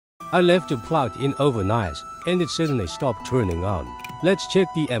I left it plugged in overnight, and it suddenly stopped turning on. Let's check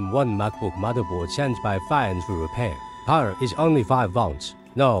the M1 MacBook motherboard sent by fans for repair. Power is only 5 volts.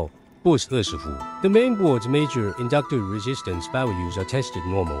 No, boost 20 伏. The mainboard's major inductor resistance values are tested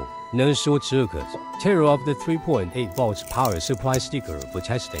normal. No short circuits. Tear off the 3.8 volts power supply sticker for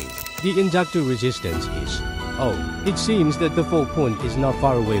testing. The inductor resistance is... Oh, it seems that the fault point is not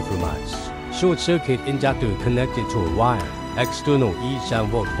far away from us. Short circuit inductor connected to a wire. External E7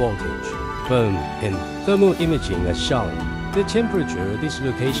 volt voltage. Boom. In thermal imaging as shown. The temperature at this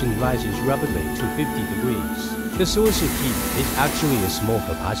location rises rapidly to 50 degrees. The source of heat is actually a small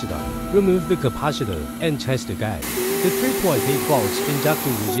capacitor. Remove the capacitor and test the gauge. The 3.8 volts inductor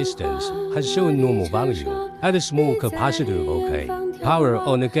resistance has shown normal value. Add a small capacitor, OK. Power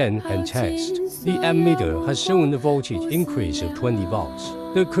on again and test. The ammeter has shown a voltage increase of 20 volts.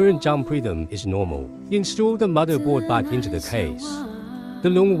 The current jump rhythm is normal. Install the motherboard back into the case. The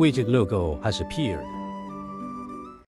long-awaited logo has appeared.